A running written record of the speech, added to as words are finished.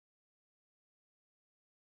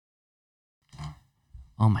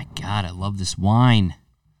Oh, my God. I love this wine.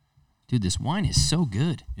 Dude, this wine is so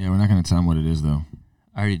good. Yeah, we're not going to tell them what it is, though.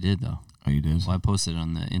 I already did, though. Oh, you did? Well, I posted it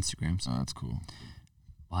on the Instagrams. Oh, that's cool.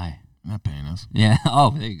 Why? They're not paying us. Yeah.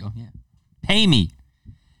 Oh, there you go. Yeah. Pay me.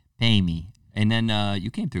 And then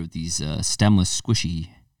you came through with these stemless, squishy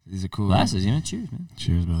These are cool. glasses. You know, cheers, man.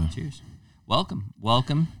 Cheers, brother. Cheers. Welcome.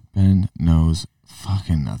 Ben knows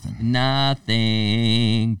fucking nothing.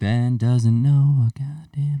 Nothing. Ben doesn't know a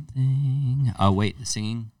goddamn thing. Oh, wait. The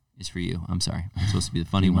singing is for you. I'm sorry. I'm supposed to be the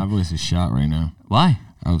funny Dude, one. my voice is shot right now. Why?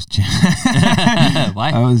 I was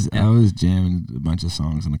Why? I was jamming a bunch of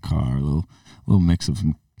songs in the car, a little mix of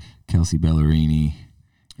some Kelsey Ballerini.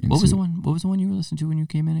 What was the one you were listening to when you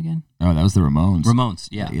came in again? Oh, that was the Ramones. Ramones,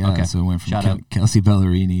 yeah. Okay. So it went from Kelsey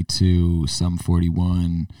Ballerini to Sum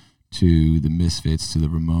 41 to the Misfits to the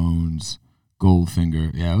Ramones,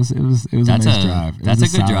 Goldfinger. Yeah, it was a nice drive. That's a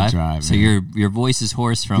good drive. So man. your voice is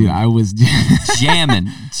hoarse from. Dude, I was jamming.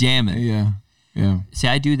 Yeah. See,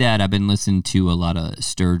 I do that. I've been listening to a lot of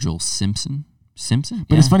Sturgill Simpson.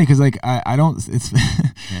 But it's funny because like I don't. It's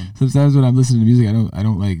sometimes when I'm listening to music, I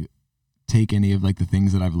don't like take any of like the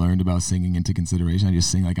things that I've learned about singing into consideration. I just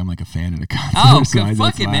sing like I'm like a fan at a concert. Oh, so good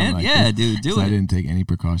fucking man. Like yeah, dude, do it. I didn't take any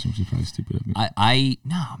precaution, which is probably stupid of me.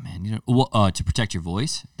 No, man. You know, to protect your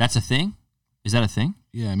voice. That's a thing. Is that a thing?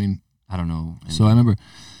 Yeah, I mean, I don't know. So I remember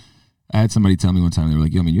I had somebody tell me one time, they were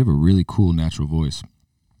like, yo, man, you have a really cool natural voice,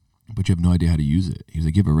 but you have no idea how to use it. He was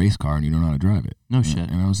like, you have a race car and you don't know how to drive it. No shit.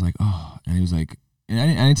 And I was like, oh. And he was like, and I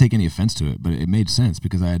didn't take any offense to it, but it made sense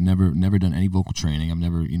because I had never done any vocal training.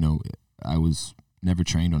 I was never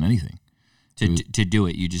trained on anything. To do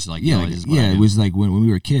it, you just like it was like when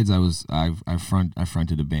we were kids. I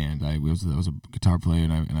fronted a band. I was a guitar player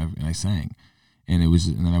and I sang, and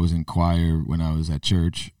then I was in choir when I was at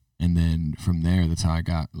church, and then from there that's how I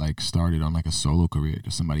got like started on like a solo career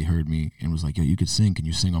because somebody heard me and was like, yo, you could sing. Can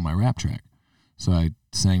you sing on my rap track? So I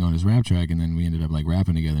sang on his rap track, and then we ended up like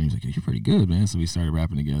rapping together. And he was like, yo, you're pretty good, man. So we started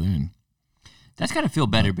rapping together and. That's gotta feel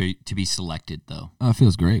better to be selected though. Oh, it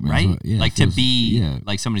feels great, man. Right? So, yeah, like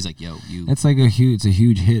like somebody's like, yo, you. That's like it's a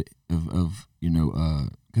huge hit of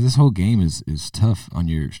because this whole game is tough on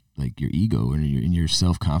your ego and your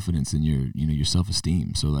self confidence and your self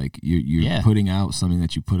esteem. So like you're putting out something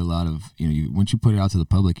that you put a lot of once you put it out to the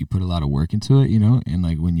public, you put a lot of work into it, and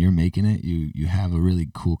like when you're making it, you have a really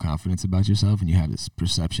cool confidence about yourself and you have this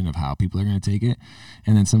perception of how people are going to take it,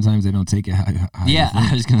 and then sometimes they don't take it how yeah,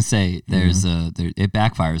 I was gonna say it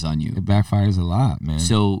backfires on you. It backfires a lot, man.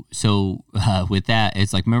 So with that,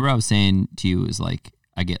 it's like remember I was saying to you is like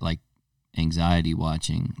I get like anxiety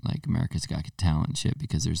watching like America's Got Talent and shit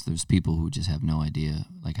because there's people who just have no idea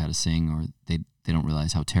like how to sing or they don't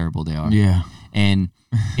realize how terrible they are. Yeah. And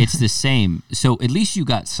it's the same. So at least you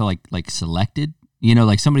got like selected,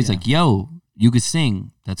 like somebody's like, yo, you could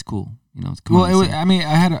sing. That's cool. Well, I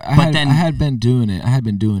had been doing it. I had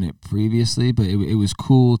been doing it previously, but it was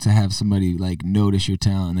cool to have somebody like notice your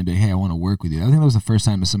talent and then be, hey, I want to work with you. I think that was the first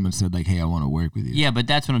time that someone said like, hey, I want to work with you. Yeah, but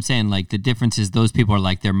that's what I'm saying. Like the difference is those people are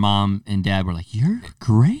like their mom and dad were like, you're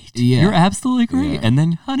great. Yeah. You're absolutely great. Yeah. And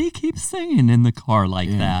then honey keeps singing in the car like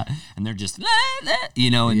that, and they're just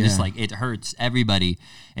just like it hurts everybody,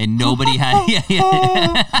 and nobody had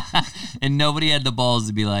and nobody had the balls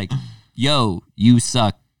to be like, yo, you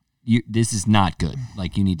suck. This is not good.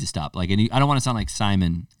 Like, you need to stop. Like, and I don't want to sound like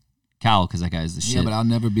Simon Cowell because that guy is the shit. Yeah, but I'll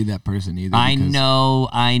never be that person either. I know,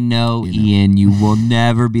 Ian. You will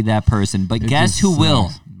never be that person. But guess who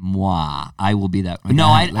will? Moi. I will be that. Like no,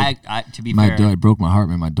 I to be fair. It broke my heart,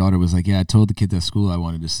 man. My daughter was like, yeah, I told the kids at school I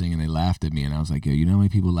wanted to sing, and they laughed at me. And I was like, yo, you know how many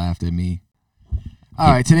people laughed at me?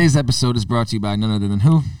 All right, today's episode is brought to you by none other than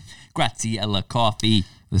who? Graziella Coffee.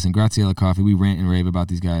 Listen, Graziella Coffee, we rant and rave about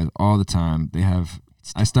these guys all the time. They have...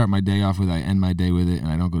 I start my day off with it, I end my day with it,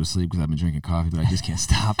 and I don't go to sleep because I've been drinking coffee, but I just can't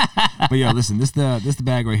stop. But yo, listen, this the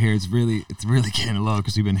bag right here. It's really getting low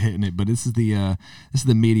because we've been hitting it. But this is the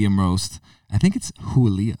medium roast. I think it's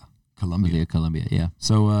Hualia, Colombia. Colombia, yeah.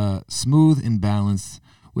 So smooth and balanced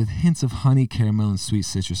with hints of honey, caramel, and sweet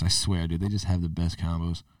citrus. I swear, dude, they just have the best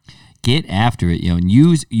combos. Get after it, and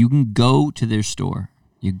you can go to their store.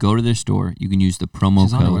 You go to their store. You can use the promo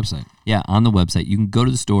code. On the website. Yeah, on the website. You can go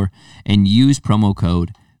to the store and use promo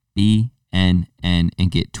code BNN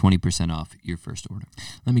and get 20% off your first order.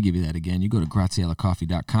 Let me give you that again. You go to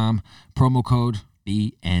GraziellaCoffee.com, promo code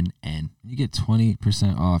BNN. You get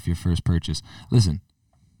 20% off your first purchase. Listen,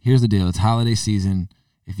 here's the deal. It's holiday season.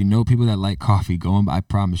 If you know people that like coffee, go and I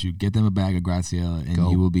promise you, get them a bag of Graziella, and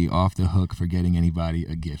you will be off the hook for getting anybody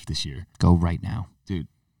a gift this year. Go right now. Dude.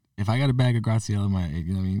 If I got a bag of Graziella,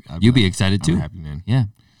 you'd be excited too. I'm happy, man. Yeah.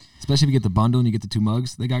 Especially if you get the bundle and you get the 2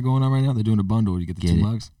 mugs they got going on right now. They're doing a bundle where you get the 2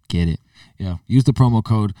 mugs. Get it. Yeah. Use the promo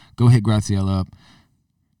code. Go hit Graziella up.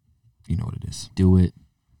 You know what it is. Do it.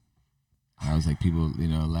 I was like, people,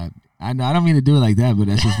 I don't mean to do it like that, but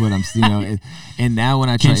that's just what I'm, and now when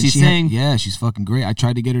I try, can she sing? Yeah, she's fucking great. I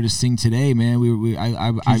tried to get her to sing today, man.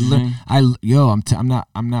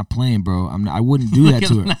 I'm not playing, bro. I wouldn't do that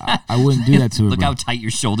to her. I wouldn't do that to her. Look bro. how tight your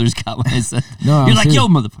shoulders got when I said. No, you're like, yo,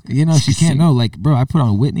 motherfucker. She can't. No, like, bro, I put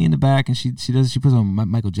on Whitney in the back, and she does. She puts on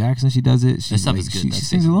Michael Jackson. She does it. That stuff is good. She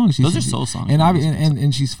sings along. Those are soul songs.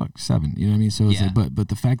 And she's 7. You know what I mean? So it's like, but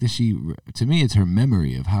the fact that to me, it's her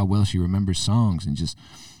memory of how well she remembers songs and just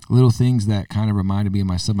little things that kind of reminded me of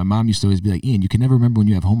myself. My mom used to always be like, Ian, you can never remember when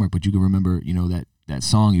you have homework, but you can remember, that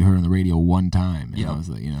song you heard on the radio one time. And I was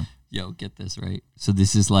like, Yo, get this, right? So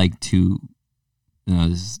this is like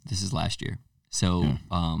this is last year. So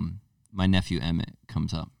my nephew Emmett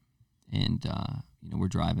comes up and, we're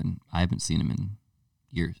driving. I haven't seen him in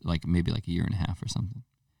years, like maybe like a year and a half or something.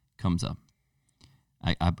 Comes up.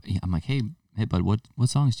 I'm like, hey bud, what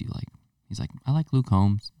songs do you like? He's like, I like Luke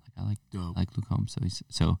Combs. I like Luke Combs.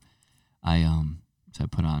 So I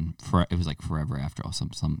put on it was like Forever After All,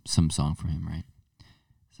 some song for him, right?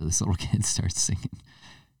 So this little kid starts singing.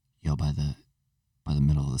 Yo, by the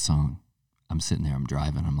middle of the song, I'm sitting there, I'm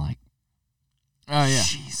driving, I'm like, oh yeah,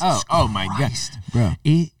 Jesus oh my God, bro,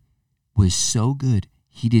 it was so good.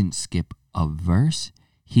 He didn't skip a verse.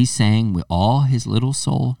 He sang with all his little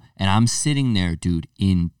soul, and I'm sitting there, dude,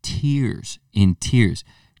 in tears,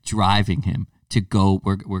 driving him to go.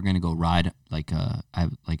 We're gonna go ride the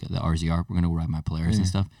RZR. We're gonna go ride my Polaris and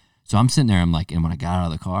stuff. So I'm sitting there. I'm like, and when I got out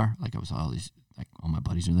of the car, like I was all my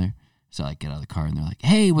buddies are there. So I get out of the car and they're like,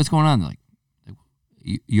 "Hey, what's going on?" They're like,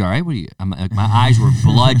 "You all right? What are you?" I'm like, my eyes were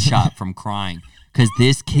bloodshot from crying because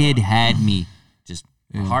this kid had me just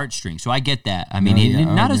heartstrings. So I get that. I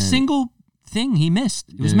mean, not a single thing he missed.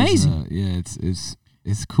 It was amazing. It's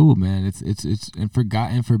cool, man. It's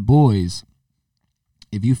and for boys.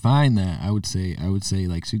 If you find that, I would say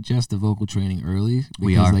like suggest the vocal training early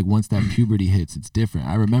because like once that puberty hits, it's different.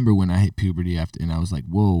 I remember when I hit puberty and I was like,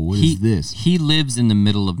 whoa, what is this? He lives in the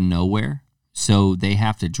middle of nowhere, so they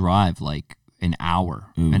have to drive like an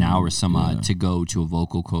hour some odd to go to a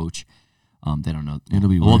vocal coach. They don't know. It'll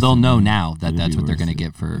be they'll know now that's what they're gonna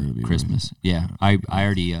get for Christmas. Yeah, I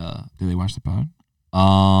already. Do they watch the pod?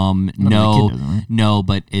 No,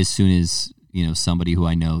 but as soon as somebody who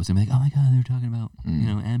I know is like, oh my God, they're talking about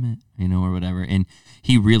Emmett, or whatever, and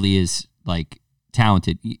he really is like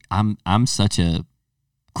talented. I'm such a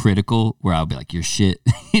critical where I'll be like, you're shit,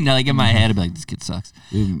 like in my head I'll be like, this kid sucks,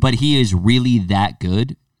 but he is really that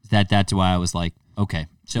good that's why I was like, okay.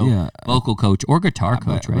 So vocal coach or guitar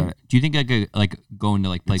coach, right? Do you think I could like going to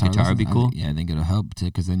like play guitar would be cool? I think it'll help too,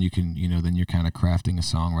 because then you can, then you're kind of crafting a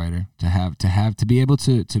songwriter to be able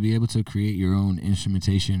to create your own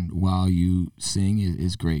instrumentation while you sing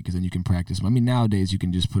is great, because then you can practice. I mean, nowadays you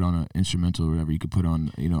can just put on an instrumental or whatever. You could put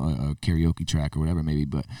on a karaoke track or whatever maybe,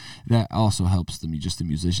 but that also helps the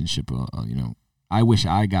musicianship. I wish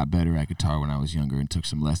I got better at guitar when I was younger and took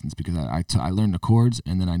some lessons, because I learned the chords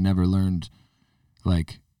and then I never learned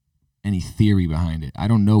like any theory behind it. I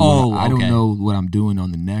don't know don't know what I'm doing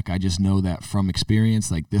on the neck. I just know that from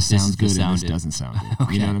experience, like this sounds good and this doesn't sound good.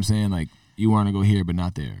 Okay. You know what I'm saying? Like you want to go here but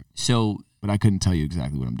not there. But I couldn't tell you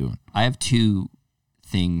exactly what I'm doing. I have 2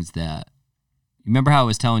 things that remember how I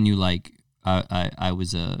was telling you, like I'm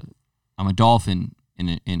a dolphin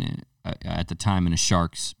at the time in a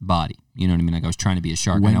shark's body. You know what I mean? Like I was trying to be a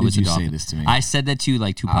shark when and I was a dolphin. Say this to me? I said that to you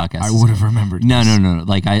like 2 podcasts. I would have remembered. No.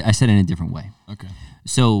 Like I said it in a different way. Okay.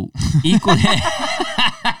 So equally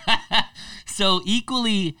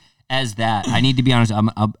as that, I need to be honest. I'm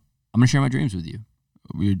gonna share my dreams with you.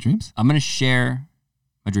 Your dreams? I'm gonna share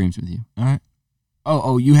my dreams with you. All right.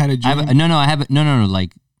 Oh, you had a dream? I have no.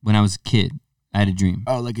 Like when I was a kid, I had a dream.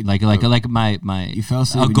 Oh, like my. You fell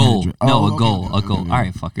asleep. A goal. A goal. Okay. All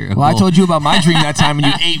right, fucker. Well, I told you about my dream that time, and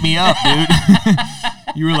you ate me up, dude.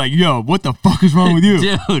 You were like, "Yo, what the fuck is wrong with you,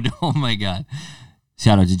 dude?" Oh my God.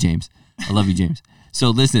 Shout out to James. I love you, James. So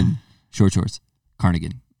listen, short shorts,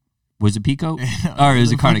 cardigan. Was it Pico? Or it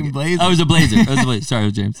was a cardigan. Blazer. Oh, it was a blazer. Sorry, it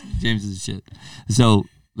was James. James is shit. So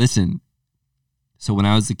listen. So when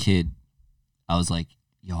I was a kid, I was like,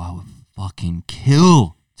 yo, I would fucking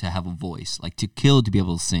kill to have a voice, like to kill to be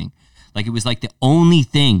able to sing. Like it was like the only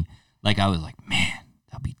thing. Like I was like, man,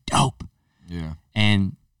 that'd be dope. Yeah.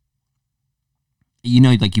 And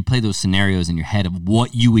like you play those scenarios in your head of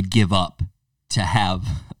what you would give up to have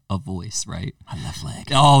a voice, right? My left leg.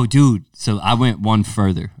 Oh, dude. So I went one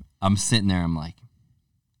further. I'm sitting there. I'm like,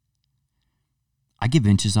 I give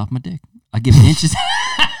inches off my dick. I give inches.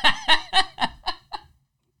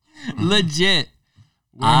 Legit.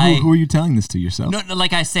 Who are you telling this to, yourself? No,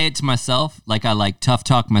 like I say it to myself. Like I like tough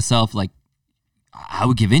talk myself. Like I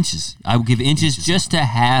would give inches. I would give inches just to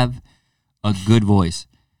have a good voice.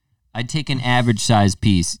 I'd take an average size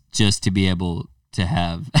piece just to be able to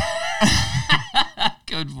have a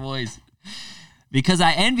good voice. Because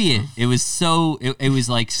I envy it. It was so, it was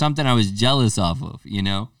like something I was jealous off of, you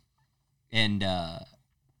know? And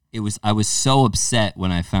I was so upset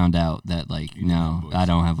when I found out that, like, no, I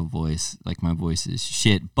don't have a voice. Like, my voice is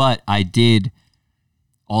shit. But I did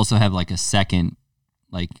also have, like, a second,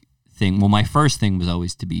 like, thing. Well, my first thing was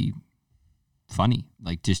always to be funny.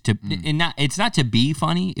 Like, just to, and it's not to be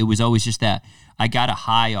funny. It was always just that I got a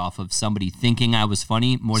high off of somebody thinking I was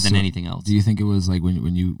funny more than anything else. Do you think it was, like,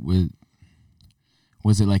 when you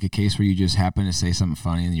was it like a case where you just happened to say something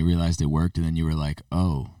funny and you realized it worked and then you were like,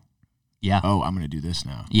 oh, yeah. Oh, I'm going to do this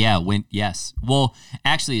now. Yeah. Yes. Well,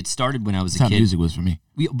 actually, it started when I was a kid. That's how music was for me.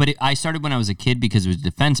 But I started when I was a kid because it was a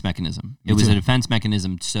defense mechanism. It was a defense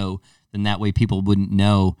mechanism, so then that way people wouldn't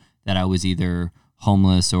know that I was either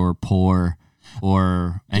homeless or poor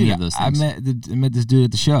or any of those things. I met this dude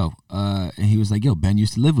at the show, and he was like, "Yo, Ben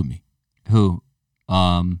used to live with me." Who?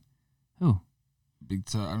 Big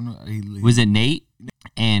I don't know. Was it Nate?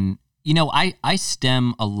 And you know, I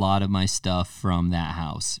stem a lot of my stuff from that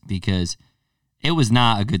house because it was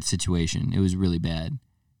not a good situation. It was really bad.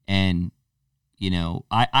 And, you know,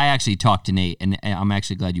 I actually talked to Nate, and I'm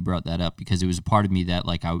actually glad you brought that up because it was a part of me that,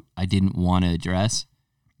 like, I didn't want to address.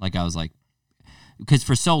 Like, I was like, because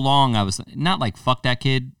for so long I was not like, fuck that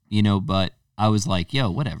kid, you know, but I was like, yo,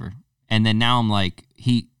 whatever. And then now I'm like,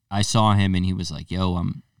 I saw him and he was like, yo,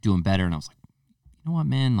 I'm doing better. And I was like, you know what,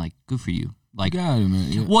 man? Like, good for you. Like, got it,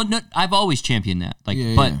 man. Yeah. Well, no, I've always championed that. Like,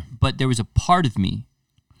 but there was a part of me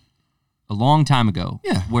a long time ago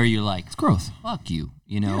where you're like, it's growth. Fuck you,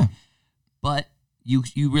 you know? Yeah. But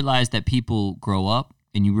you realize that people grow up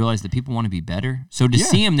and you realize that people want to be better. So to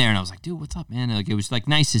see him there, and I was like, dude, what's up, man? Like, it was like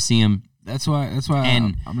nice to see him. That's why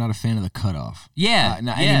I'm not a fan of the cutoff. Yeah.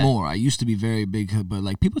 Not anymore. I used to be very big, but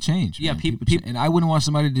like people change. Yeah, people change. And I wouldn't want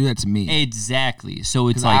somebody to do that to me. Exactly. So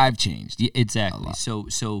it's like I've changed. Exactly.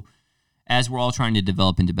 So as we're all trying to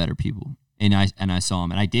develop into better people, and I saw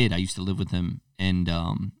him, and I did. I used to live with him, and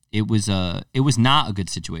it was not a good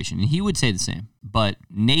situation, and he would say the same. But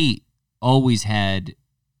Nate always had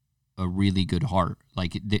a really good heart.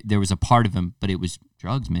 Like there was a part of him, but it was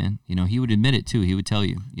drugs, man. You know, he would admit it too. He would tell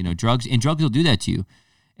you, you know, drugs will do that to you.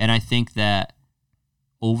 And I think that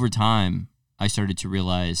over time, I started to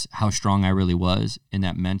realize how strong I really was in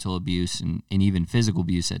that mental abuse and even physical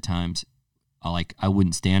abuse at times. Like I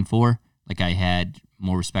wouldn't stand for. Like I had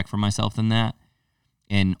more respect for myself than that.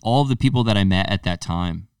 And all of the people that I met at that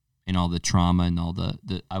time and all the trauma and all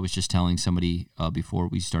the I was just telling somebody before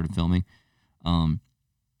we started filming,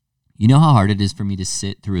 you know how hard it is for me to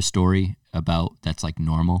sit through a story about that's like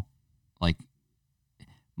normal? Like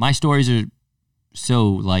my stories are so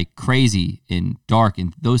like crazy and dark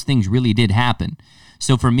and those things really did happen.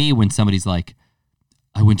 So for me, when somebody's like,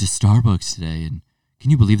 I went to Starbucks today and can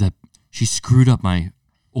you believe that she screwed up my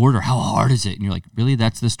order? How hard is it? And you're like, really?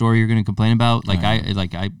 That's the story you're going to complain about? Like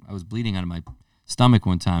I was bleeding out of my stomach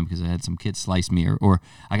one time because I had some kid slice me or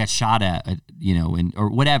I got shot at, you know, and or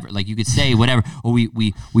whatever. Like you could say whatever. Or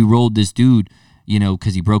we rolled this dude, you know,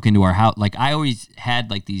 because he broke into our house. Like I always had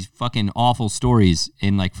like these fucking awful stories,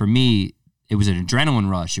 and like for me, it was an adrenaline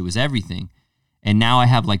rush. It was everything, and now I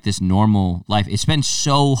have like this normal life. It's been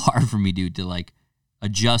so hard for me, dude, to like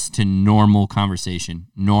adjust to normal conversation,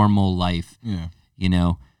 normal life. Yeah, you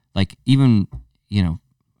know, like even you know,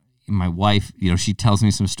 my wife, you know, she tells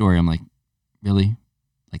me some story. I'm like, really?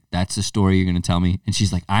 Like, that's the story you're going to tell me? And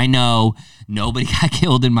she's like, I know nobody got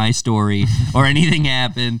killed in my story or anything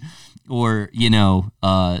happened or, you know,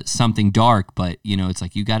 something dark. But, you know, it's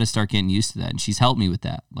like you got to start getting used to that. And she's helped me with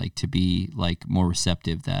that, like to be like more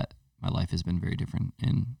receptive that my life has been very different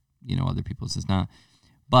and, you know, other people's is not.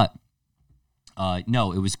 But,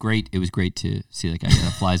 no, it was great. It was great to see that guy.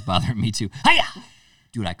 The flies bothering me too. Hiya!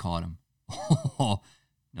 Dude, I caught him.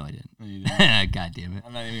 No, I didn't. No, you didn't. God damn it.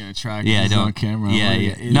 I'm not even going to try. Yeah, I don't. On camera.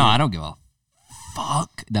 Yeah. No, I don't give a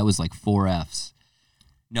fuck. That was like 4 Fs.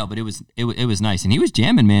 No, but it was nice. And he was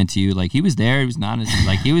jamming, man, to you. Like, he was there. He was not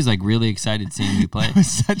like, he was like really excited seeing you play.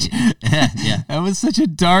 That was such a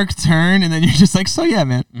dark turn. And then you're just like, so yeah,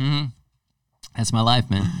 man. Mm-hmm. That's my life,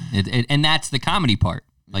 man. And that's the comedy part.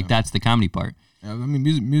 Like, that's the comedy part. Yeah, I mean,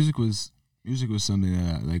 music was something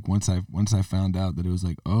that like once I found out that it was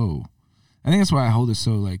like, oh, I think that's why I hold it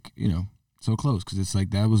so like, you know, so close. Cause it's like,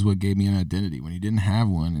 that was what gave me an identity when you didn't have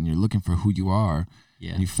one and you're looking for who you are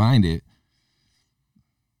and you find it.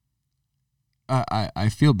 I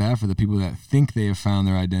feel bad for the people that think they have found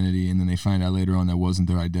their identity and then they find out later on that wasn't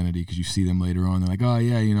their identity, because you see them later on, they're like, oh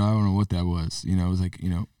yeah, you know, I don't know what that was. You know, it was like, you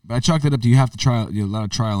know, but I chalked it up to you have to try, you know, a lot of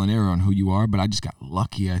trial and error on who you are. But I just got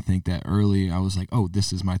lucky, I think, that early I was like, oh,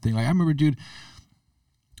 this is my thing. Like I remember, dude,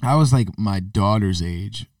 I was like my daughter's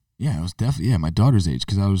age. Yeah, I was definitely, my daughter's age,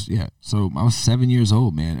 because I was 7 years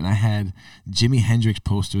old, man, and I had Jimi Hendrix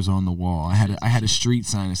posters on the wall. I had a street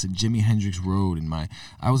sign that said Jimi Hendrix Road, and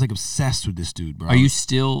I was like obsessed with this dude, bro. Are you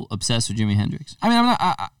still obsessed with Jimi Hendrix? I mean,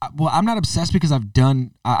 I'm not obsessed because I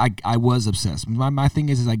was obsessed. My thing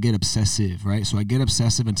is I get obsessive, right? So I get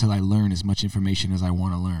obsessive until I learn as much information as I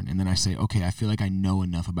want to learn, and then I say, okay, I feel like I know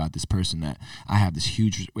enough about this person that I have this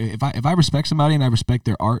huge. If I respect somebody and I respect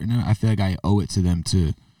their art, and I feel like I owe it to them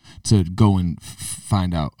to go and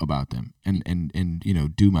find out about them and you know,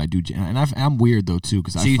 do my due. And I'm weird though too,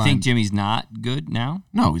 because so you think Jimmy's not good now?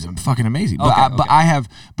 No, he's fucking amazing. Okay, but I have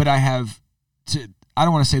I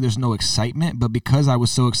don't want to say there's no excitement, but because I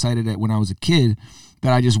was so excited when I was a kid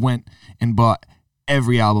that I just went and bought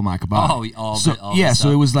every album I could buy.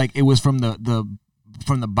 So it was like, it was from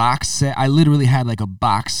the box set. I literally had like a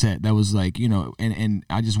box set that was like, you know, and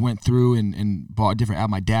I just went through and bought different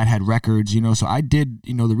albums. My dad had records, you know, so I did,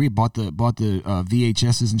 you know, bought the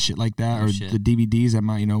VHSs and shit like that, the DVDs at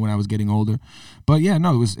my, you know, when I was getting older. But yeah,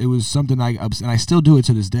 no, it was something and I still do it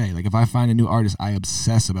to this day. Like if I find a new artist, I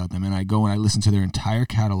obsess about them, and I go and I listen to their entire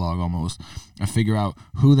catalog almost. I figure out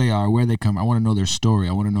who they are, where they come. I want to know their story.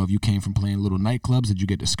 I want to know if you came from playing little nightclubs. Did you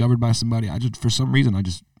get discovered by somebody? For some reason,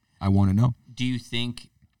 I want to know. Do you think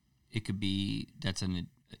it could be that's an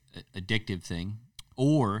addictive thing,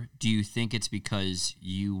 or do you think it's because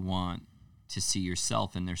you want to see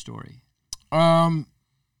yourself in their story? None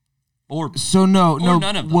of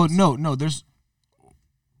those. Well, no. There's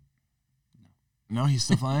no. He's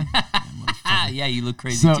still flying. Yeah, you look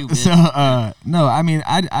crazy too. No. I mean,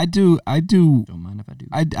 I do. Don't mind if I do.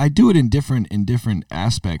 I do it in different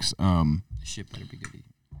aspects. This shit better be good.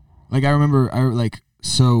 Like I remember,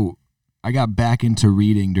 I got back into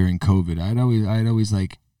reading during COVID. I'd always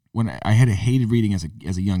like, when I had hated reading as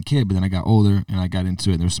a young kid, but then I got older and I got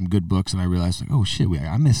into it. There were some good books, and I realized like, oh shit,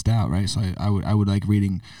 I missed out, right? So I would like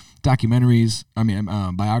reading documentaries. I mean,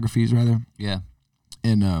 biographies rather. Yeah.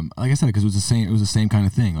 And like I said, because it was the same kind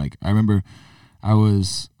of thing. Like I remember, I don't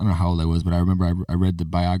know how old I was, but I remember I read the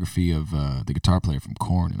biography of the guitar player from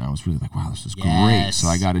Korn, and I was really like, wow, this is great. So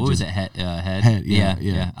I got it. What was it? Head?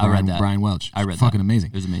 Yeah. I read that. Brian Welch. I read fucking that. amazing.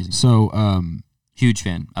 It was amazing. So huge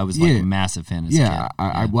fan. I was like a massive fan as a kid.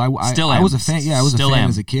 I still am. I was a fan. Yeah, I was a fan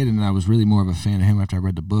as a kid, and I was really more of a fan of him after I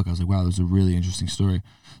read the book. I was like, wow, this is a really interesting story.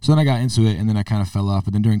 So then I got into it, and then I kind of fell off.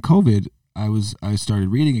 But then during COVID, I started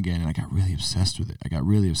reading again, and I got really obsessed with it. I got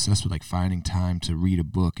really obsessed with like finding time to read a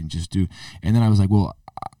book and just do. And then I was like, well,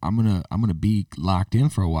 I'm gonna be locked in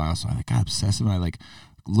for a while. So I got obsessive, and I like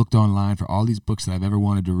looked online for all these books that I've ever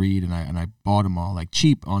wanted to read, and I bought them all like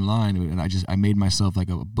cheap online, and I made myself like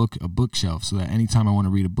a bookshelf, so that anytime I want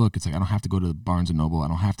to read a book, it's like I don't have to go to Barnes and Noble. I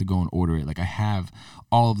don't have to go and order it. Like I have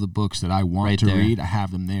all of the books that I want to read. I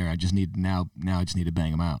have them there. I just need now I just need to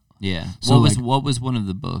bang them out. Yeah. So what was one of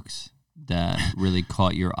the books that really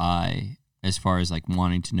caught your eye as far as like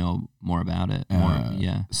wanting to know more about it?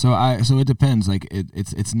 So it depends. Like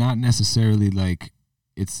it's not necessarily like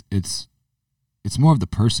it's more of the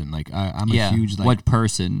person. Like I'm a huge like what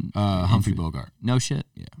person? Humphrey Bogart. No shit.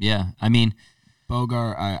 Yeah. I mean,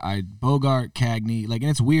 Bogart, Bogart, Cagney, like,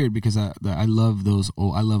 and it's weird because I love those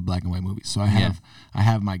old, I love black and white movies. So I have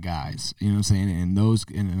my guys, you know what I'm saying, and those,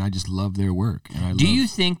 and I just love their work. And do you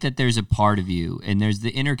think that there's a part of you, and there's the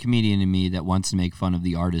inner comedian in me that wants to make fun of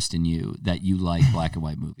the artist in you, that you like black and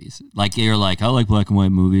white movies? Like you're like, I like black and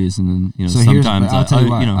white movies, and then so sometimes I'll tell you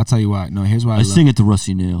why. I'll tell you why. No, here's why I sing at the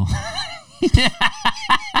Rusty Nail.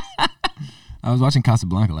 I was watching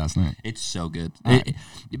Casablanca last night. It's so good.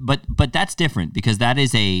 But that's different because that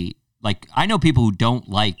is like I know people who don't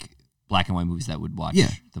like black and white movies that would watch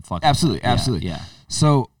the fuck. Absolutely. Yeah.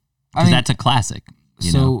 So that's a classic.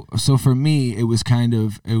 So for me, it was kind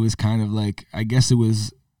of like, I guess it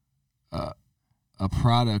was a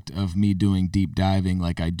product of me doing deep diving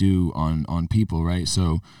like I do on people, right?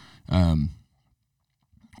 So when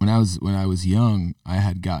I was young, I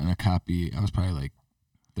had gotten a copy. I was probably like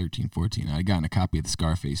 13, 14. I had gotten a copy of the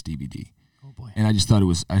Scarface DVD. Oh boy! And I just thought it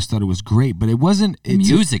was great, but it wasn't. The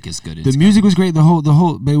music is good. The music was great. The whole.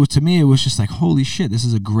 But it was, to me, it was just like, holy shit, this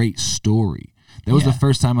is a great story. That was the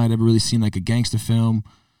first time I'd ever really seen like a gangster film.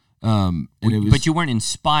 And it was. But you weren't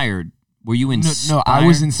inspired. Were you inspired? No, I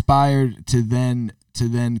was inspired to then to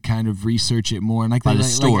then kind of research it more. And like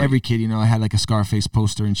every kid, you know, I had like a Scarface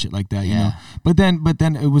poster and shit like that, you know. But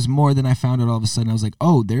then it was more than I found out all of a sudden. I was like,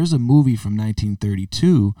 oh, there's a movie from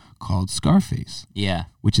 1932 called Scarface. Yeah.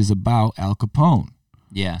 Which is about Al Capone.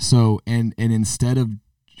 Yeah. So, and instead of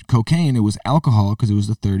cocaine, it was alcohol because it was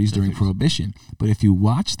the 30s during Prohibition. But if you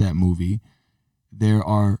watch that movie, there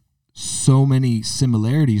are so many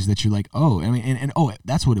similarities that you're like, oh, I mean, and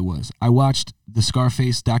that's what it was. I watched the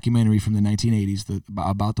Scarface documentary from the 1980s,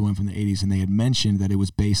 about the one from the 80s, and they had mentioned that it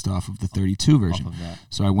was based off of the 32 version.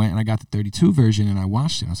 So I went and I got the 32 version and I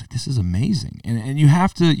watched it. And I was like, this is amazing. And you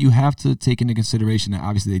have to take into consideration that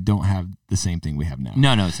obviously they don't have the same thing we have now.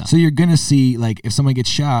 No, it's not. So you're gonna see, like, if someone gets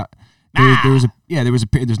shot, there's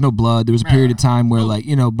no blood. There was a period of time where, like,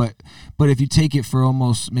 you know, but if you take it for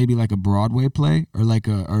almost maybe like a Broadway play or like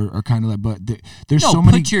or kind of like, but there's so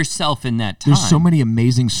many. Put yourself in that time. There's so many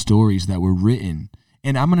amazing stories that were written,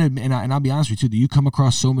 and I'll be honest with you too. You come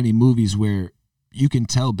across so many movies where you can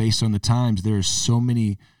tell based on the times there are so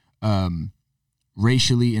many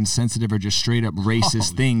racially insensitive or just straight up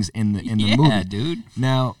racist things in the movie. Yeah, dude.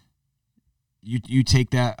 Now, You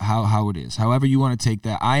take that how it is. However you want to take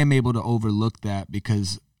that. I am able to overlook that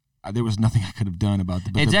because there was nothing I could have done about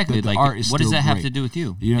the exactly. The like, art is what does that great. have to do with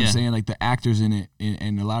you? You know what I'm saying? Like the actors in it,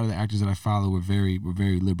 and a lot of the actors that I follow were very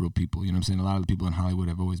liberal people. You know what I'm saying? A lot of the people in Hollywood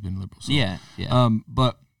have always been liberal. So, yeah.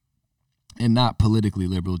 But and not politically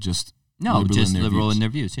liberal, just liberal in their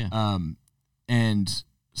views. Yeah. And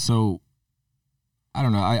so I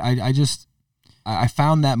don't know. I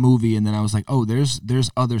found that movie and then I was like, oh, there's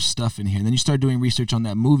other stuff in here. And then you start doing research on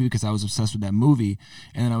that movie because I was obsessed with that movie.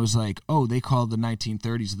 And then I was like, oh, they call the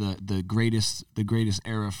 1930s the greatest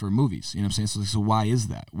era for movies. You know what I'm saying? So why is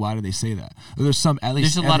that? Why do they say that? Well, there's some, at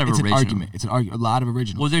least there's a lot of it's original. An argument. It's a lot of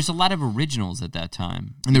originals. Well, there's a lot of originals at that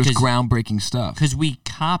time. And there was groundbreaking stuff. Because we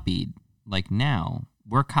copied, like now.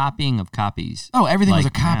 We're copying of copies. Oh, everything was a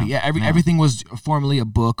Now. copy. Yeah, everything was formerly a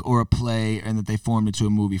book or a play, and that they formed into a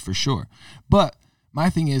movie for sure. But my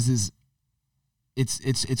thing is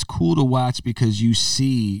it's cool to watch because you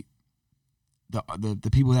see the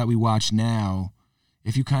people that we watch now.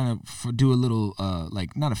 If you kind of do a little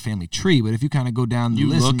like not a family tree, but if you kind of go down the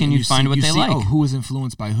list, look and you find what they like. Oh, who was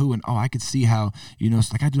influenced by who, and I could see how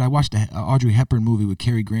it's like I watched the Audrey Hepburn movie with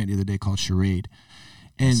Cary Grant the other day called Charade.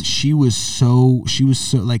 And she was so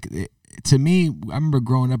like, to me, I remember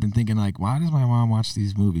growing up and thinking like, why does my mom watch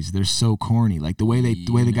these movies? They're so corny, like the way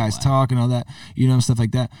the guys talk and all that, stuff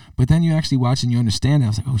like that. But then you actually watch and you understand it. I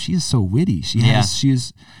was like, oh, she is so witty.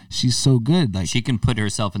 She's so good. Like she can put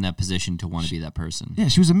herself in that position to want to be that person. Yeah,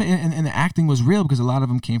 she was amazing, and the acting was real because a lot of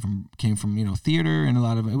them came from theater, and a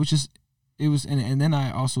lot of it was and then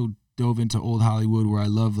I also dove into old Hollywood where I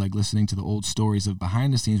love like listening to the old stories of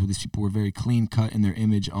behind the scenes where these people were very clean cut in their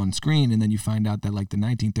image on screen, and then you find out that like the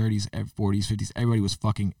 1930s, 40s, 50s, everybody was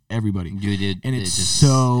fucking everybody. And it's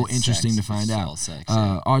so interesting to find out.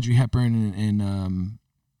 Audrey Hepburn and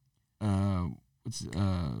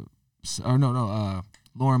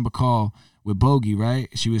Lauren Bacall with Bogey, right?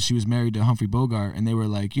 She was married to Humphrey Bogart, and they were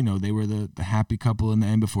like, they were the happy couple in the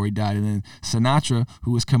end before he died. And then Sinatra,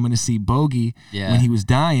 who was coming to see Bogey when he was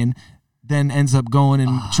dying, then ends up going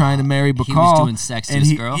and trying to marry Bacall. He was doing sex to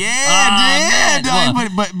his girl. Yeah, but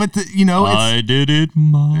I did it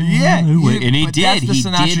my way. And he did. He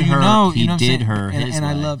did her.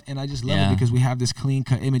 And I just love it because we have this clean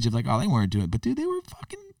cut image of like, oh, they weren't doing it, but dude, they were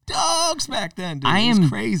fucking dogs back then, dude. It was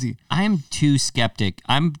crazy. I am too skeptic.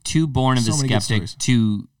 I'm too born of a skeptic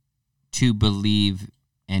to believe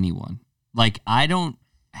anyone. Like, I don't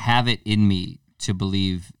have it in me to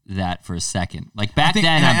believe that for a second. Like back then,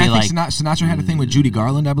 I'd be like, Sinatra had a thing with Judy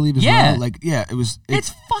Garland, I believe, as well. Like, yeah,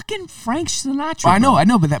 it's fucking Frank Sinatra. I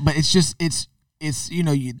know, but it's just it's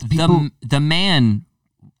people. The man.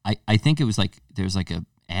 I think it was like there's like a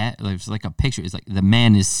picture. It's like the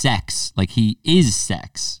man is sex. Like he is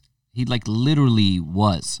sex. He like literally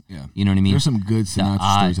was. Yeah. You know what I mean? There's some good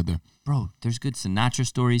Sinatra stories out there. Bro, there's good Sinatra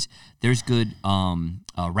stories. There's good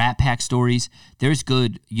Rat Pack stories. There's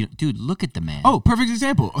good, dude, look at the man. Oh, perfect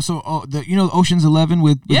example. So, Ocean's 11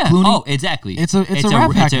 with Clooney. Oh, exactly. It's a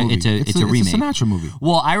Rat Pack movie. It's a remake. It's a Sinatra movie.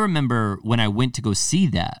 Well, I remember when I went to go see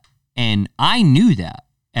that, and I knew that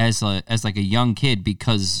as like a young kid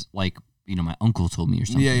because like, my uncle told me or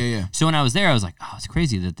something. Yeah. So when I was there, I was like, oh, it's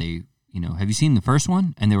crazy that they, have you seen the first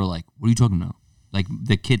one? And they were like, what are you talking about? Like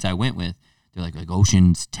the kids I went with. They're like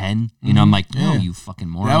Ocean's 10. I'm like, no, you fucking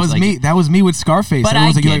moron. That was me. That was me with Scarface. But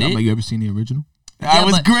I get it. You ever seen the original? That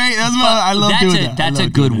was great. That's what I love doing that. That's a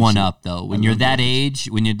good one up, though. When you're that age.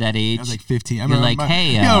 I was like 15. You're like,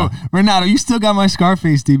 hey. Yo, Renato, you still got my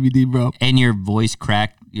Scarface DVD, bro. And your voice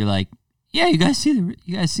cracked. You're like, Yeah, you guys see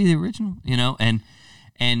the original, you know, and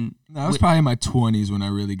no, I was probably in my 20s when I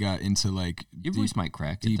really got into like your voice might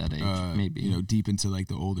crack at that age, maybe. You know, deep into like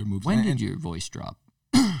the older movies. When did your voice drop?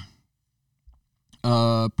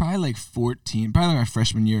 Probably like 14, probably like my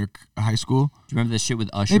freshman year of high school. Do you remember that shit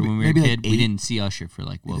with Usher when we were a kid? Like we didn't see Usher for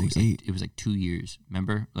like it was like 2 years.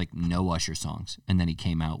 Remember, like no Usher songs, and then he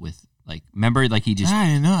came out with like, remember, like he just. I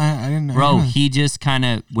didn't know. I didn't know. Bro, he just kind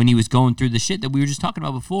of when he was going through the shit that we were just talking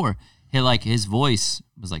about before, his voice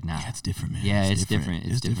was like, nah, yeah, it's different, man. Yeah, it's different.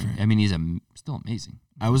 It's different. I mean, he's still amazing.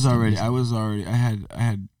 I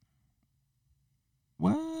had.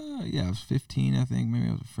 Well, yeah, I was 15, I think. Maybe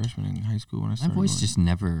I was a freshman in high school when I started. My voice just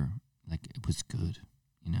never, like, it was good,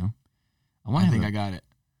 you know? I got it.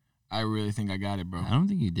 I really think I got it, bro. I don't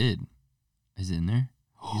think you did. Is it in there?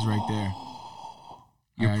 He's right there.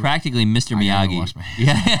 You're practically Mr. Miyagi. Wash my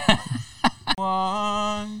hands. Yeah.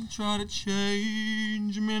 One, try to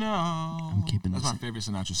change me now. I'm keeping That's my favorite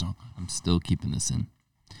Sinatra song. I'm still keeping this in.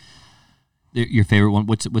 Your favorite one?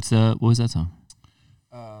 What was that song?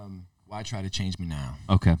 Why Try to Change Me Now?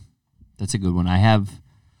 Okay. That's a good one. I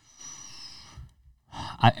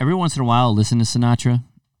every once in a while I'll listen to Sinatra,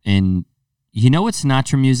 and you know what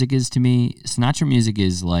Sinatra music is to me? Sinatra music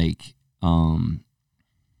is like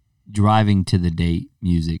driving to the date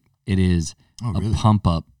music. It is really? A pump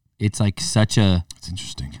up. It's like such a... That's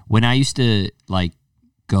interesting. When I used to like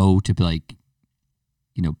go to like,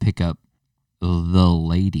 you know, pick up the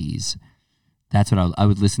ladies... That's what I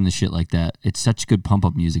would listen to shit like that. It's such good pump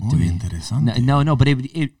up music to me. No, but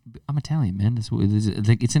I'm Italian, man.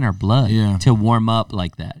 It's in our blood to warm up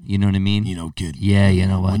like that. You know what I mean? You know, kid. Yeah, you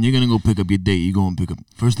know what? When you're gonna go pick up your date, you go and pick up.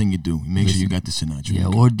 First thing you do, make sure you got the Sinatra. Yeah,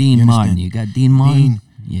 or Dean Martin. You got Dean Martin.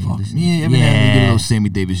 Yeah, every now and then you get a little Sammy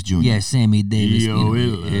Davis Jr. Yeah, Sammy Davis.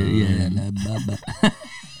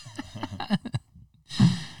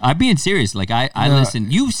 I'm being serious. Like I listen.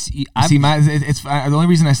 The only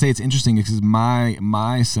reason I say it's interesting is because my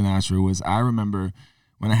Sinatra was. I remember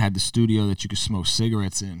when I had the studio that you could smoke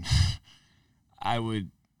cigarettes in. I would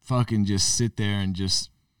fucking just sit there and just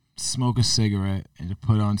smoke a cigarette and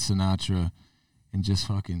put on Sinatra and just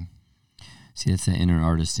fucking. See, that's the inner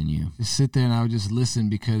artist in you. Just sit there and I would just listen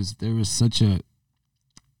because there was such a.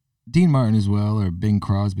 Dean Martin as well, or Bing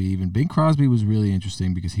Crosby even. Bing Crosby was really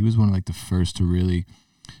interesting because he was one of like the first to really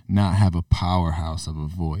not have a powerhouse of a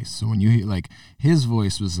voice. So when you hear like his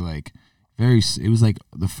voice was like it was like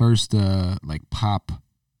the first like pop. It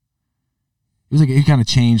was like he kind of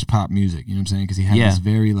changed pop music, you know what I'm saying? Because he had this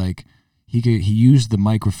very like he used the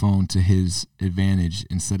microphone to his advantage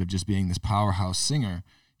instead of just being this powerhouse singer.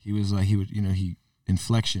 He was like he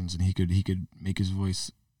inflections and he could make his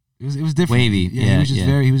voice. It was different. Wavy. Yeah, he was just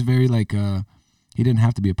very. He was very like. He didn't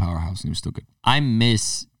have to be a powerhouse, and he was still good. I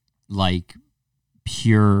miss like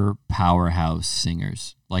pure powerhouse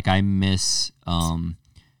singers. Like I miss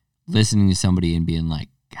listening to somebody and being like,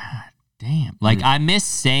 God damn. Like I miss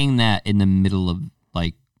saying that in the middle of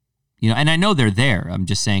like, you know. And I know they're there. I'm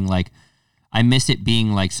just saying like, I miss it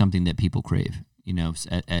being like something that people crave. You know,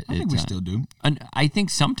 I think we still do. And I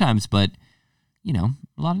think sometimes, but a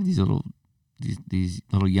lot of these little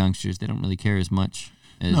youngsters, they don't really care as much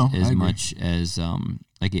as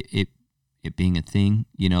like it being a thing.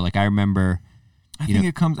 You know, like I remember. I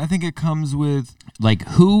think it comes with like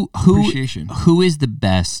appreciation. Who is the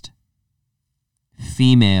best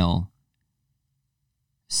female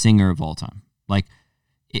singer of all time? Like,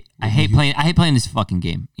 I hate playing this fucking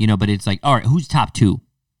game. You know, but it's like, all right, who's top two?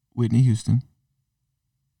 Whitney Houston.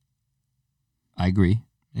 I agree.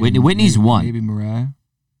 Whitney's one. Maybe Mariah.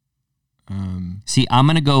 See, I'm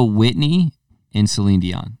gonna go Whitney and Celine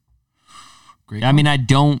Dion. Great. I mean, I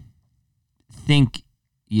don't think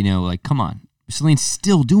like, come on, Celine's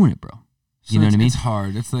still doing it, bro. You know what I mean? It's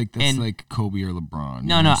hard. It's like like Kobe or LeBron.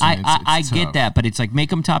 No, I get that, but it's like make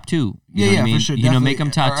them top two. You know what I mean? For sure. You know, make them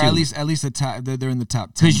top two. At least the top. They're in the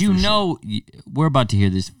top 10. Because we're about to hear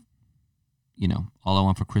this. All I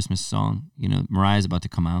Want for Christmas song. Mariah's about to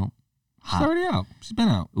come out. She's already out. She's been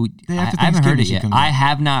out. I haven't heard it yet. I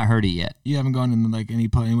have not heard it yet. You haven't gone in like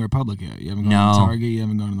anywhere public yet. You haven't gone to Target. You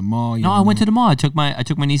haven't gone to the mall. No, I went to the mall. I took my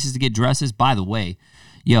nieces to get dresses. By the way,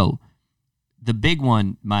 the big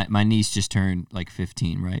one. My niece just turned like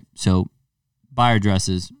 15, right? So buy her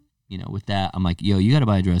dresses. With that, I'm like, you got to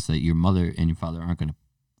buy a dress that your mother and your father aren't gonna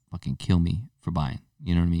fucking kill me for buying.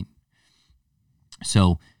 You know what I mean?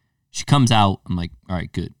 So she comes out. I'm like, all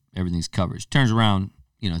right, good. Everything's covered. She turns around.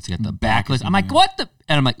 It's got the backlist. I'm like, what the?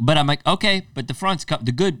 And I'm like, okay, but the front's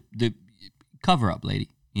the cover up,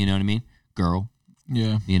 lady. You know what I mean? Girl.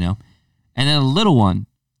 Yeah. And then the little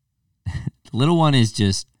one is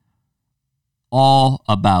just all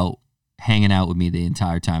about hanging out with me the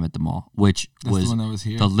entire time at the mall, which was the one that was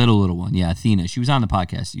here? The little one. Yeah, Athena. She was on the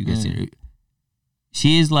podcast. You guys seen her.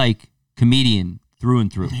 She is like comedian through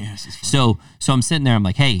and through. Yeah, so I'm sitting there. I'm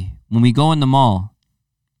like, hey, when we go in the mall,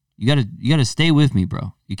 you gotta stay with me,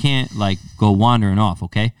 bro. You can't like go wandering off,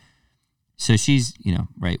 okay? So she's,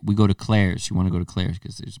 right. We go to Claire's. You want to go to Claire's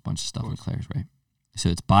because there's a bunch of stuff at Claire's, right? So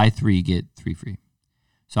it's buy 3 get 3 free.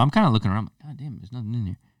 So I'm kind of looking around. I'm like, God damn, there's nothing in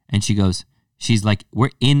here. And she's like,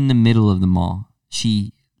 we're in the middle of the mall.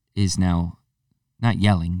 She is now not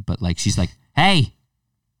yelling, but like she's like, hey.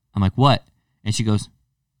 I'm like, what? And she goes,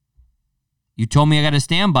 you told me I got to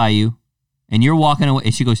stand by you, and you're walking away.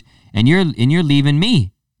 And she goes, and you're leaving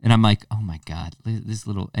me. And I'm like, oh my God, this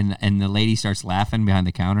little, and the lady starts laughing behind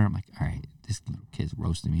the counter. I'm like, all right, this little kid's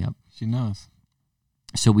roasting me up. She knows.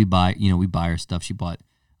 So we buy her stuff. She bought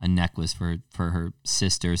a necklace for her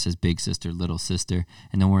sister. It says big sister, little sister.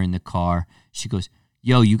 And then we're in the car. She goes,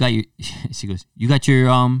 yo, you got your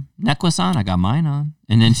necklace on? I got mine on.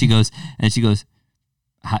 And then she goes,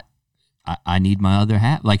 I need my other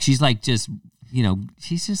hat. Like, she's like just,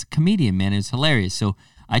 she's just a comedian, man. It's hilarious. So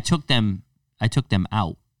I took them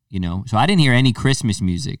out, So I didn't hear any Christmas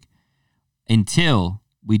music until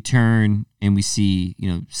we turn and we see,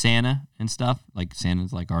 Santa and stuff. Like,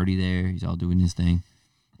 Santa's like already there. He's all doing his thing.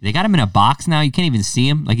 They got him in a box now. You can't even see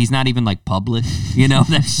him. Like, he's not even like public.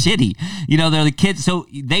 That's shitty. They're the kids. So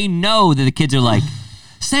they know that the kids are like,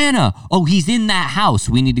 Santa, oh, he's in that house.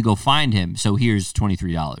 We need to go find him. So here's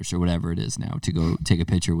 $23 or whatever it is now to go take a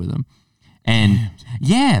picture with him. And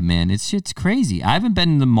yeah, man, it's crazy. I haven't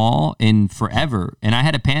been to the mall in forever. And I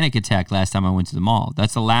had a panic attack last time I went to the mall.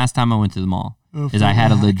 That's the last time I went to the mall. Is I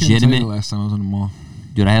had a legitimate. The last time I was in the mall.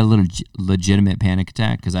 Dude, I had a little legitimate panic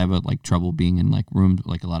attack because I have like trouble being in like rooms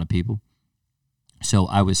like a lot of people. So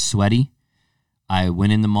I was sweaty. I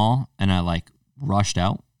went in the mall and I like rushed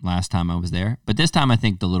out last time I was there. But this time I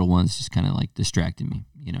think the little ones just kind of like distracted me.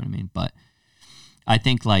 You know what I mean? But I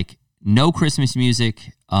think like no Christmas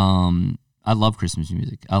music. I love Christmas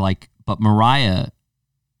music. But Mariah,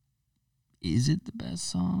 is it the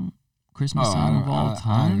best Christmas song of all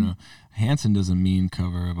time? I don't know. Hanson does a mean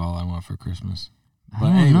cover of All I Want for Christmas. But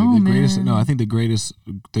I don't know, man. I think the greatest,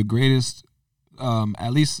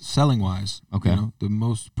 at least selling wise, okay, the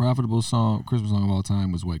most profitable Christmas song of all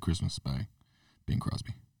time was White Christmas by Bing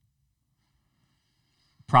Crosby.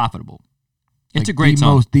 Profitable. It's a great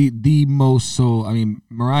song. The most so. I mean,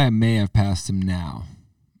 Mariah may have passed him now,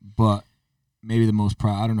 but maybe the most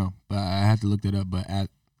I don't know, but I have to look that up. But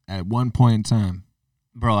at one point in time,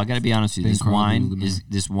 bro, I got to be honest with you.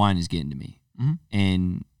 This wine is getting to me,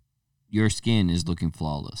 and your skin is looking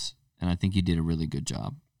flawless, and I think you did a really good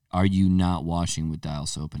job. Are you not washing with Dial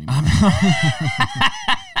soap anymore?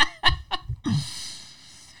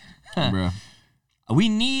 Bro. We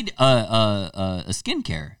need a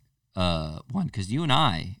skincare one because you and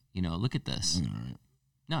I, look at this. Right.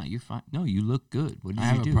 No, you're fine. No, you look good. What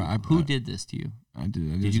did you do? Who did this to you? I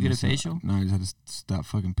did. Did you get a facial? No, I just had to stop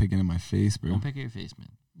fucking picking at my face, bro. Don't pick at your face,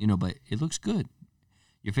 man. But it looks good.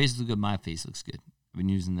 Your face looks good. My face looks good. I've been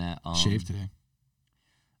using that. Shave today.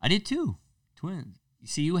 I did too. Twins. You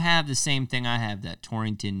see, you have the same thing I have, that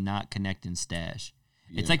Torrington not connecting stash.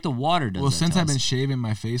 Yeah. It's like the water does. Well, since I've been shaving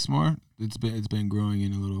my face more, it's been growing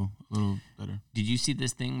in a little better. Did you see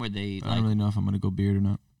this thing where they? I don't really know if I'm gonna go beard or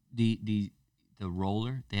not. The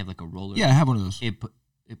roller, they have like a roller. Yeah, I have one of those. It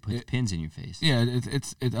puts pins in your face. Yeah,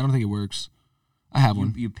 it's I don't think it works. I have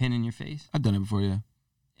one. You pin in your face? I've done it before. Yeah.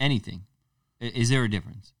 Anything? Is there a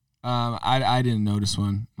difference? I didn't notice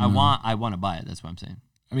one. No. I want to buy it. That's what I'm saying.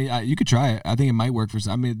 I mean, you could try it. I think it might work for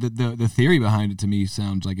some. I mean, the theory behind it to me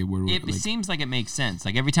sounds like it would work. It seems like it makes sense.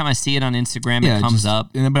 Like every time I see it on Instagram, it comes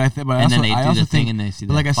up. But then they do the thing and they see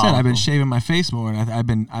that. Like I said, I've been shaving my face more, and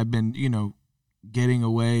I've been getting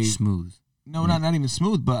away smooth. No, not even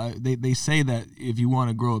smooth, but they say that if you want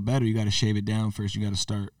to grow it better, you got to shave it down first. You got to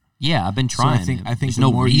start. Yeah, I've been trying. So I think there's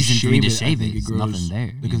no reason for me to shave it. There's nothing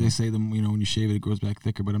there. Because they say when you shave it, it grows back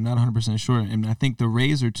thicker. But I'm not 100% sure. And I think the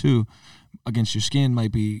razor too, against your skin,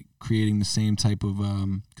 might be creating the same type of.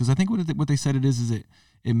 Because I think what they said it is it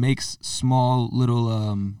makes small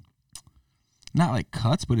little not like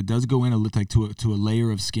cuts, but it does go in to a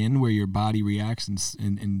layer of skin where your body reacts and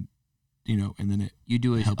then it. You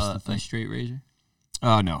do a straight razor?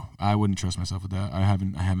 No, I wouldn't trust myself with that. I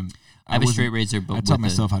haven't. I have a straight razor, but I taught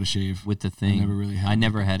myself how to shave with the thing. I never really had. I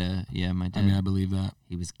never had a. Yeah, my dad. I mean, I believe that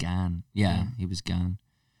he was gone. Yeah, he was gone.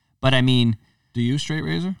 But I mean, do you use straight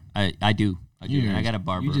razor? I do. I got a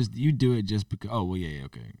barber. You do it just because. Oh well, yeah,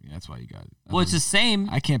 okay. Yeah, that's why you got it. Well, it's the same.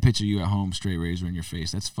 I can't picture you at home straight razor in your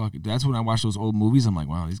face. That's when I watch those old movies. I'm like,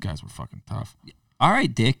 wow, these guys were fucking tough. All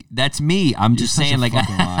right, Dick, that's me. I'm just saying, like,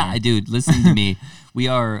 dude, listen to me. We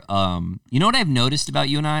are, you know what I've noticed about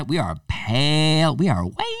you and I? We are pale. We are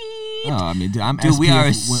white. Oh, I mean, I'm dude, SPF, we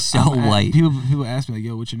are so white. People ask me, like,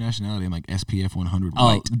 yo, what's your nationality? I'm like, SPF 100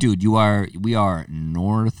 white. Oh, dude, we are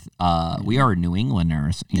North, we are New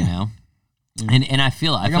Englanders, you know? Yeah. And I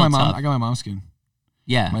feel I got my mom's skin.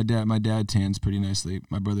 Yeah. My dad tans pretty nicely.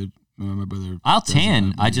 My brother I'll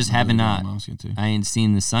tan. I just haven't I ain't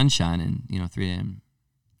seen the sunshine in 3 damn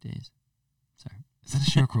days. Sorry. Is that a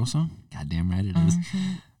Sheryl Crow song? Goddamn right it is.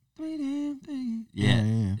 3 damn days.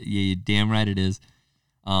 Yeah, you're damn right it is.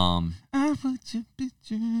 I put your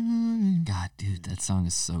picture. God, dude, that song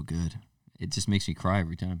is so good. It just makes me cry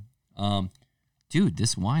every time. Dude,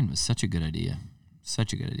 this wine was such a good idea.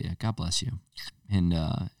 Such a good idea. God bless you. And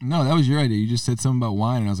no, that was your idea. You just said something about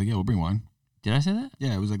wine, and I was like, yeah, we'll bring wine. Did I say that?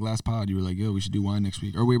 Yeah, it was like last pod. You were like, yo, we should do wine next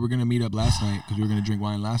week. Or we were going to meet up last night because we were going to drink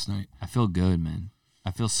wine last night. I feel good, man.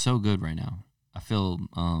 I feel so good right now. I feel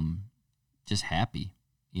just happy,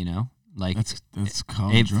 you know? Like that's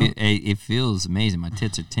called it feels amazing. My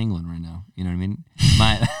tits are tingling right now. You know what I mean?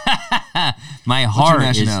 My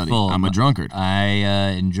heart is full. I'm a drunkard.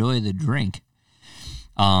 I enjoy the drink.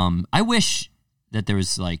 I wish that there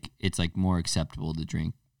was it's more acceptable to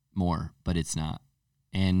drink more, but it's not.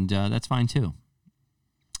 And that's fine too.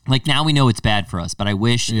 Like now we know it's bad for us, but I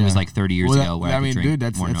wish it was like 30 years ago where I could drink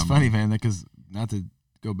dude, more that's funny, man. Because not to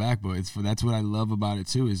go back, but that's what I love about it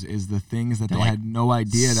too. Is the things that they had no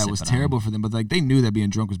idea that was terrible for them, but like they knew that being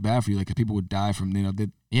drunk was bad for you. Like 'cause people would die from there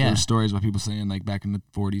were stories about people saying like back in the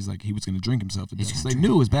 40s like he was going to drink himself to death. So they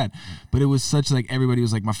knew it was bad, but it was such like everybody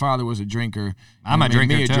was like my father was a drinker. I'm a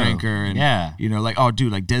drinker too. And, you know, like oh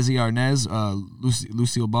dude, like Desi Arnaz,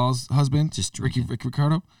 Lucille Ball's husband, just Ricky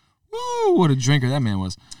Ricardo. Woo, what a drinker that man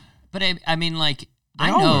was. But I mean, like they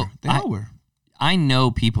all were. I know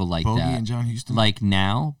people like Bogey that, and John Huston. Like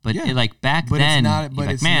now, but like back then,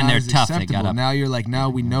 man, they're tough. They got up. Now you're like, now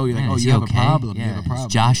we know you're like, oh, you have a problem. Yeah. You have a problem.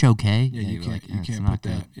 Is Josh okay? Yeah, you can't put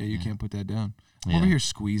that. Yeah, you can't put that down. I'm over here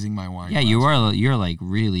squeezing my wine. Yeah, you're like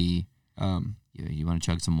really. You want to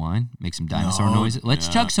chug some wine? Make some dinosaur noises. Let's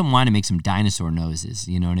chug some wine and make some dinosaur noises.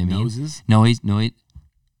 You know what I mean? Noses? Noise.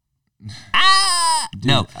 Dude,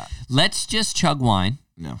 no, let's just chug wine.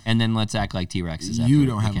 No. And then let's act like T-Rexes. You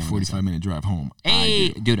don't have a 45-minute drive home. Hey,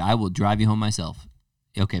 dude, I will drive you home myself.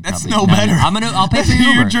 Okay, that's probably. No better. I'll pay for your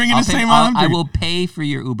Uber. You're drinking the same wine. I will pay for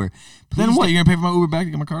your Uber. Please then what? You're gonna pay for my Uber back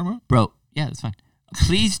to get my car tomorrow? Bro, yeah, that's fine.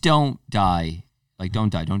 Please don't die. Like,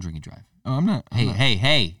 don't die. Don't drink and drive. Oh, I'm not.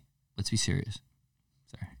 Hey. Let's be serious.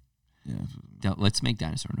 Sorry. Yeah. Let's make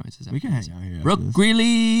dinosaur noises. We can hang out here. Brooke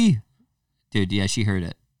Greeley. Dude, yeah, she heard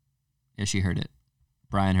it.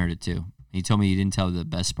 Brian heard it too. He told me he didn't tell the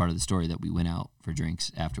best part of the story that we went out for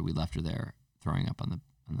drinks after we left her there, throwing up on the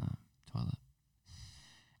toilet.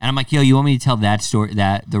 And I'm like, yo, you want me to tell that story,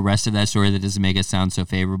 the rest of that story that doesn't make us sound so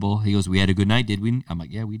favorable? He goes, we had a good night, did we? I'm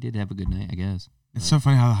like, yeah, we did have a good night, I guess. It's so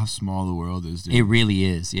funny how small the world is, dude. It really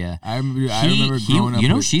is, yeah. I remember growing up. You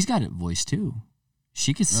know, she's got a voice too.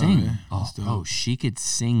 She could sing. Yeah. She could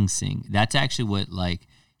sing. That's actually what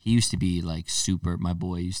he used to be super. My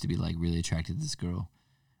boy used to be really attracted to this girl.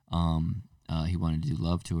 He wanted to do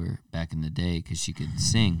Love to her back in the day because she could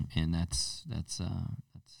sing, and that's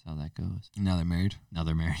how that goes. Now they're married.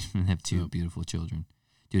 And have 2 beautiful children.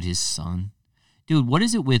 Dude, his son. Dude, what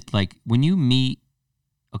is it with when you meet?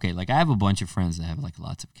 Okay, I have a bunch of friends that have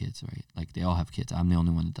lots of kids, right? Like they all have kids. I'm the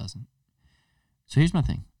only one that doesn't. So here's my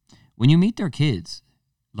thing: when you meet their kids,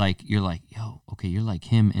 you're like, yo, okay, you're like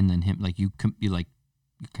him, and then him. You're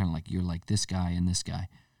kind of you're like this guy and this guy.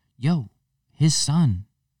 Yo, his son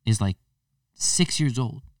is 6 years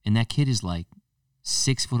old, and that kid is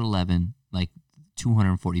 6'11",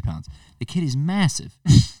 240 pounds. The kid is massive.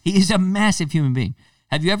 He is a massive human being.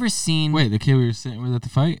 Have you ever seen? Wait, the kid we were sitting with at the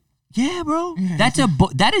fight? Yeah, bro. Yeah,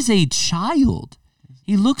 that is a child.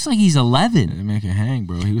 He looks like he's 11. They make it hang,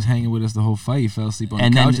 bro. He was hanging with us the whole fight. He fell asleep on the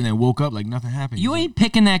couch and then woke up like nothing happened. You ain't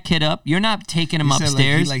picking that kid up. You're not taking him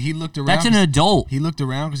upstairs. He looked around. That's an adult. He looked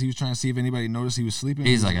around because he was trying to see if anybody noticed he was sleeping.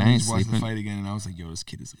 He's like, I ain't sleeping. Watching the fight again, and I was like, yo, this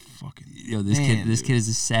kid is a fucking this kid is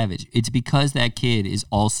a savage. It's because that kid is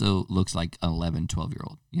also looks like an 11,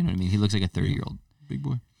 12-year-old. You know what I mean? He looks like a 30-year-old. Big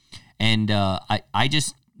boy. And I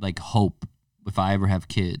just hope if I ever have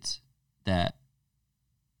kids that.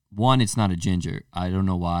 One, it's not a ginger. I don't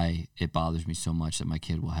know why it bothers me so much that my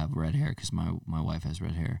kid will have red hair because my wife has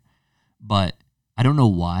red hair. But I don't know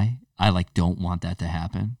why. I don't want that to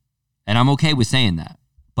happen. And I'm okay with saying that.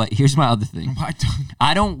 But here's my other thing.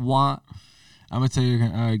 I don't want... I'm going to tell you... All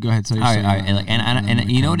right, go ahead. All right.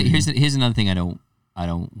 And you know what? Here's another thing I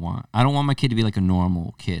I don't want my kid to be like a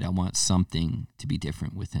normal kid. I want something to be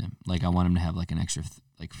different with him. Like I want him to have like an extra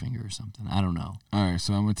like finger or something. I don't know. All right,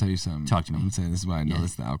 so I'm gonna tell you something. Talk to me. I'm gonna tell you, this is why I know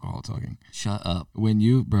it's the alcohol talking. Shut up. When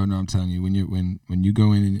you, bro, no, I'm telling you, when you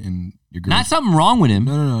go in and your girl, not something wrong with him.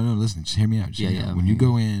 No. Listen, just hear me out. When you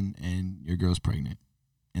go in and your girl's pregnant,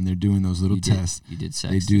 and they're doing those little tests. You did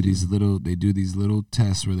sex. They do these little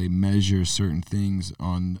tests where they measure certain things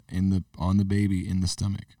on the baby in the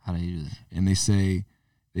stomach. How do you do that? And they say,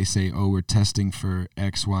 oh, we're testing for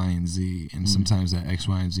X, Y, and Z, and sometimes that X,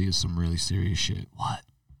 Y, and Z is some really serious shit. What?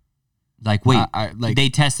 Like, wait, like they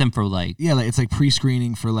test them for like... Yeah, like it's like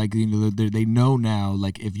pre-screening for like, you know, they know now,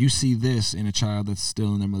 like if you see this in a child that's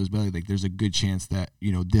still in their mother's belly, like there's a good chance that,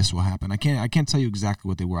 you know, this will happen. I can't tell you exactly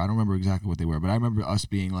what they were. I don't remember exactly what they were, but I remember us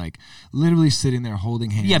being like literally sitting there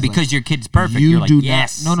holding hands. Yeah, because like, your kid's perfect. You're like,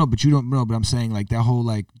 yes. No, but you don't know, but I'm saying like that whole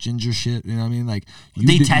like ginger shit, you know what I mean? Like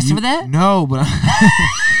they test for that? No, but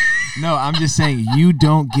no, I'm just saying you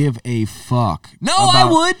don't give a fuck. No, I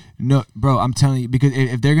would. No, bro, I'm telling you, because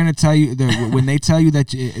if they're gonna tell you, when they tell you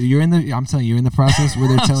that you're in the process where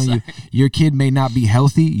they're telling you your kid may not be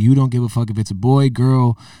healthy, you don't give a fuck if it's a boy,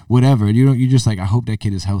 girl, whatever. You're just like, I hope that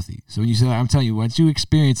kid is healthy. So when you say that, I'm telling you, once you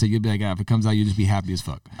experience it, you'll be like, if it comes out, you just be happy as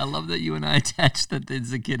fuck. I love that you and I attached that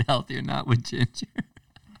is a kid healthy or not with ginger.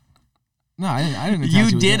 No, I didn't.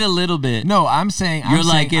 You did a little bit. No, I'm saying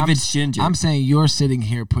if it's ginger. I'm saying you're sitting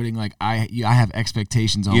here putting like I have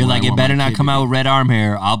expectations on. You're like, it better not come out with red arm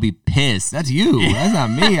hair. I'll be pissed. That's you. That's not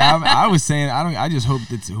me. I was saying I just hope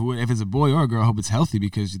if it's a boy or a girl, I hope it's healthy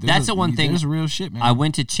because that's the one thing. There's real shit, man. I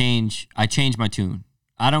went to change. I changed my tune.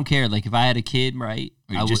 I don't care. Like if I had a kid, right?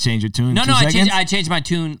 You just change your tune. No. I changed my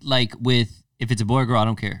tune. Like with if it's a boy or girl, I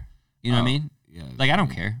don't care. You know what I mean? Yeah. Like I don't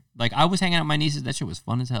care. Like I was hanging out with my nieces. That shit was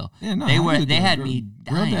fun as hell. Yeah, no, they had me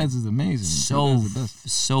dying. Girl dads is amazing.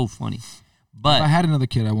 So funny. But if I had another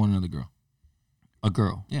kid, I want another girl. A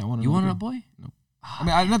girl. Yeah, I want another You want girl. a boy? No.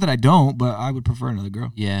 I mean, not that I don't, but I would prefer another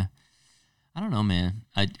girl. Yeah. I don't know, man.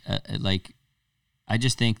 I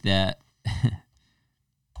just think that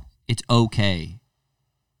it's okay.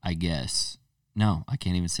 I guess. No, I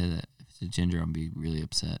can't even say that. If it's a ginger, I'm gonna be really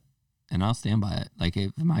upset. And I'll stand by it. Like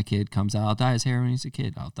if my kid comes out, I'll dye his hair when he's a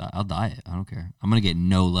kid. I'll dye it. I don't care. I'm gonna get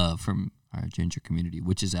no love from our ginger community,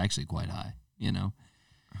 which is actually quite high. You know,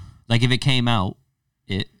 like if it came out,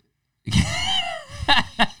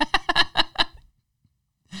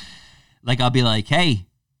 like I'll be like, hey,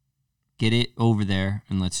 get it over there,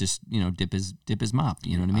 and let's just dip his mop.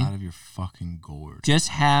 You know what I mean? Out of your fucking gourd. Just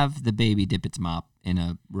have the baby dip its mop in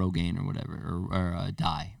a Rogaine or whatever, or a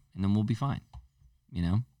dye, and then we'll be fine. You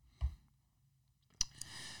know.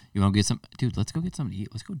 You want to get some... Dude, let's go get something to eat.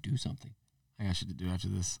 Let's go do something. I got shit to do after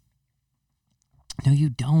this. No, you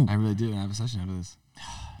don't. I really do. I have a session after this.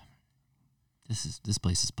 This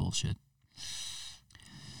place is bullshit.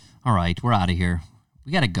 All right, we're out of here.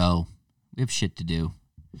 We got to go. We have shit to do.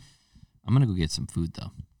 I'm going to go get some food,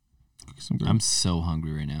 though. I'm so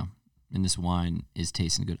hungry right now. And this wine is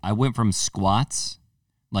tasting good. I went from squats,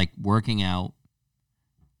 like working out,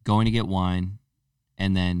 going to get wine,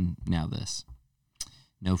 and then now this.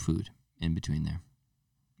 No food in between there.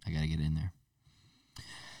 I got to get in there.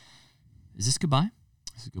 Is this goodbye?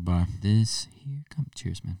 This is goodbye. This here come.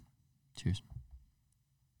 Cheers, man. Cheers.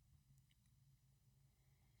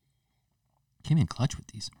 Came in clutch with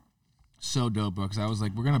these. So dope, bro. Because I was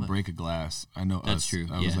like, we're gonna break a glass. I know that's true.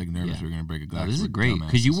 I was like nervous we were gonna break a glass. No, this is great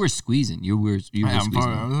because you were squeezing. You were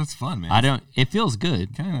squeezing. That's fun, man. It feels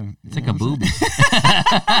good. Kind of. It's like a boobie.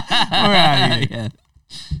 We're out of here. Yeah.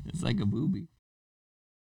 It's like a boobie.